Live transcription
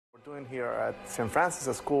Doing here at St.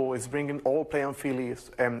 Francis School is bringing all play on Philly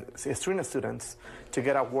string students to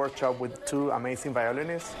get a workshop with two amazing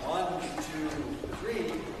violinists. 1, 2, 3,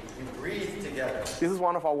 we breathe together. This is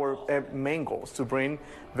one of our main goals, to bring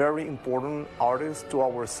very important artists to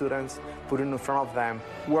our students, put it in front of them,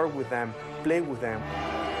 work with them, play with them.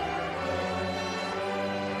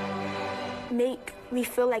 Make me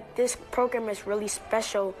feel like this program is really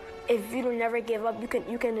special. If you don't never give up,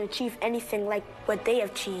 you can achieve anything like what they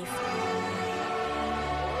achieved.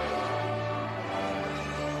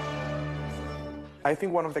 I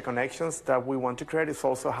think one of the connections that we want to create is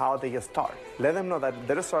also how they start. Let them know that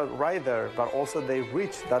they start right there, but also they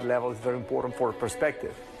reach that level is very important for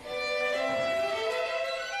perspective.